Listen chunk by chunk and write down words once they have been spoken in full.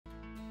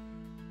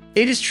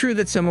It is true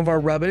that some of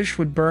our rubbish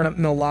would burn up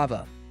in the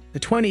lava. The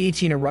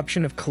 2018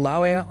 eruption of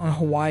Kilauea on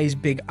Hawaii's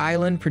Big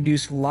Island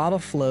produced lava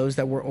flows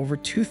that were over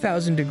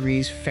 2,000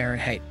 degrees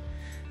Fahrenheit.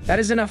 That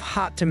is enough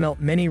hot to melt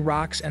many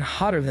rocks and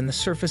hotter than the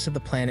surface of the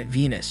planet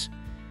Venus.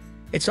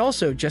 It's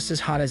also just as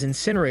hot as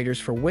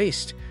incinerators for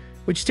waste,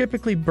 which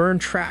typically burn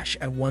trash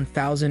at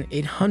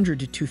 1,800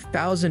 to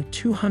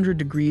 2,200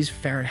 degrees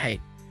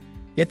Fahrenheit.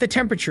 Yet the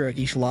temperature of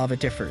each lava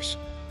differs.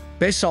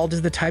 Basalt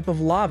is the type of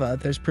lava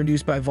that is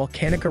produced by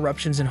volcanic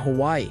eruptions in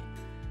Hawaii.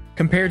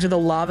 Compared to the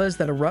lavas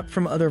that erupt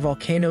from other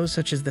volcanoes,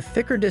 such as the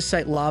thicker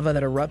dacite lava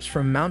that erupts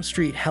from Mount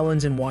St.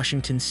 Helens in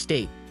Washington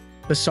state,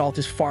 basalt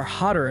is far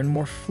hotter and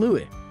more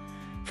fluid.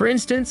 For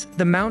instance,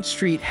 the Mount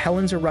St.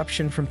 Helens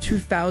eruption from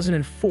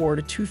 2004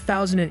 to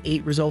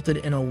 2008 resulted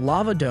in a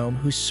lava dome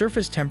whose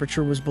surface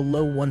temperature was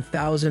below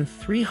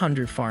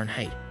 1,300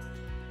 Fahrenheit.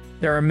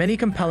 There are many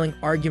compelling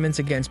arguments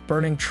against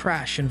burning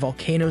trash in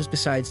volcanoes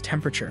besides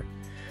temperature.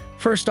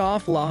 First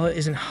off, lava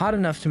isn't hot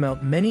enough to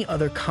melt many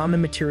other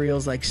common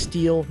materials like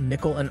steel,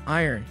 nickel, and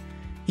iron,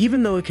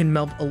 even though it can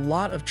melt a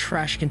lot of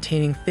trash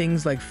containing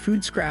things like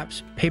food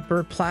scraps,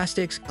 paper,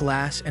 plastics,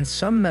 glass, and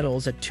some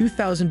metals at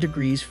 2,000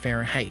 degrees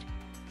Fahrenheit.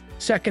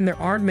 Second, there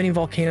aren't many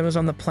volcanoes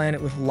on the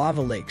planet with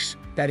lava lakes,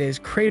 that is,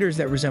 craters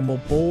that resemble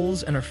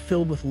bowls and are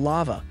filled with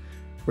lava,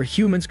 where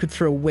humans could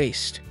throw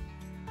waste.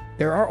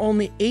 There are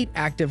only 8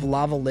 active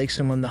lava lakes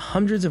among the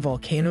hundreds of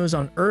volcanoes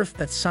on Earth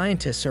that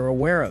scientists are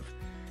aware of.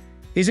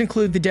 These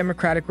include the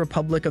Democratic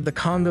Republic of the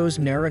Congo's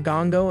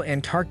Nyiragongo,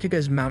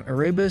 Antarctica's Mount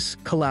Erebus,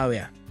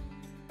 Kilauea.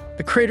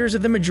 The craters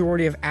of the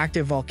majority of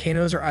active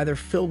volcanoes are either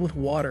filled with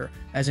water,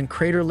 as in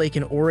Crater Lake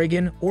in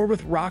Oregon, or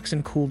with rocks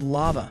and cooled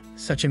lava,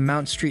 such in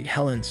Mount St.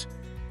 Helens.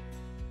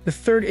 The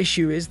third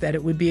issue is that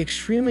it would be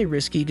extremely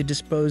risky to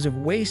dispose of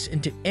waste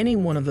into any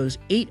one of those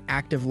 8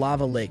 active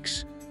lava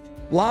lakes.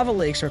 Lava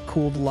lakes are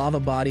cooled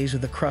lava bodies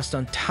with a crust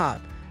on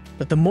top,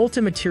 but the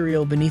molten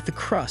material beneath the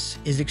crust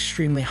is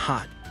extremely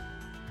hot.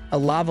 A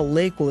lava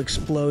lake will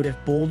explode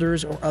if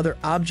boulders or other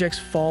objects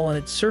fall on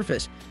its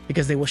surface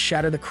because they will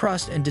shatter the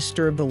crust and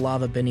disturb the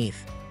lava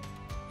beneath.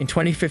 In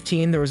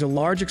 2015, there was a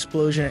large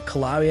explosion at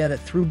Kilauea that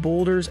threw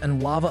boulders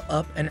and lava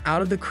up and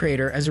out of the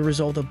crater as a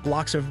result of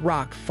blocks of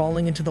rock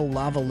falling into the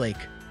lava lake.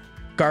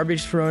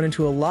 Garbage thrown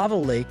into a lava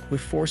lake would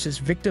force its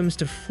victims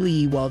to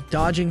flee while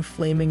dodging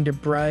flaming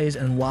debris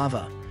and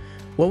lava.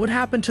 What would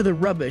happen to the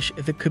rubbish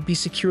if it could be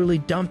securely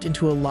dumped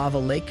into a lava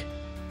lake?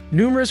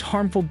 Numerous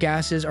harmful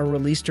gases are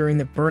released during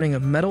the burning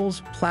of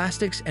metals,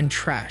 plastics, and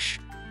trash.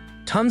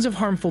 Tons of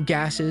harmful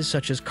gases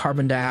such as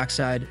carbon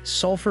dioxide,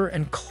 sulfur,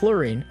 and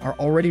chlorine are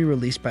already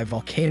released by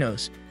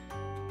volcanoes.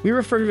 We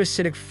refer to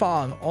acidic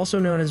fog, also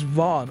known as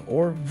VOG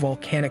or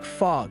volcanic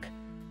fog,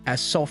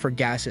 as sulfur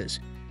gases.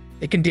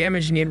 It can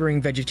damage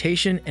neighboring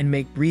vegetation and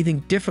make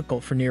breathing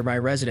difficult for nearby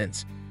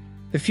residents.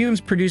 The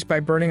fumes produced by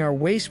burning our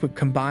waste would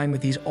combine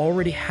with these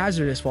already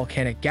hazardous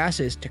volcanic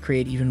gases to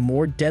create even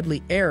more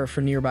deadly air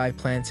for nearby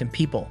plants and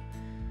people.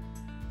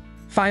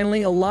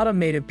 Finally, a lot of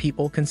native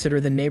people consider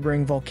the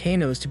neighboring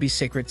volcanoes to be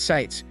sacred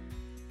sites.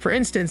 For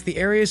instance, the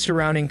area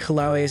surrounding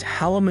Kilauea's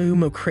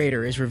Halemaumau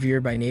crater is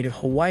revered by native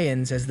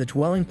Hawaiians as the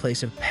dwelling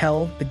place of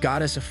Pel, the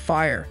goddess of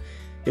fire.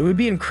 It would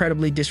be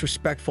incredibly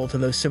disrespectful to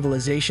those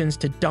civilizations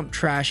to dump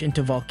trash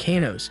into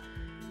volcanoes.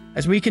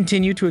 As we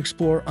continue to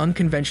explore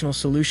unconventional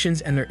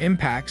solutions and their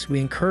impacts, we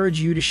encourage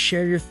you to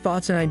share your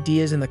thoughts and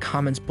ideas in the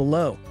comments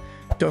below.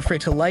 Don't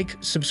forget to like,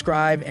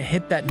 subscribe, and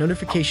hit that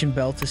notification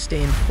bell to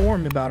stay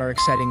informed about our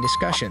exciting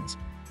discussions.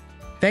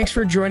 Thanks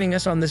for joining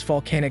us on this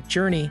volcanic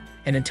journey,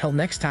 and until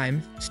next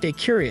time, stay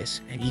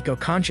curious and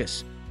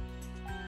eco-conscious.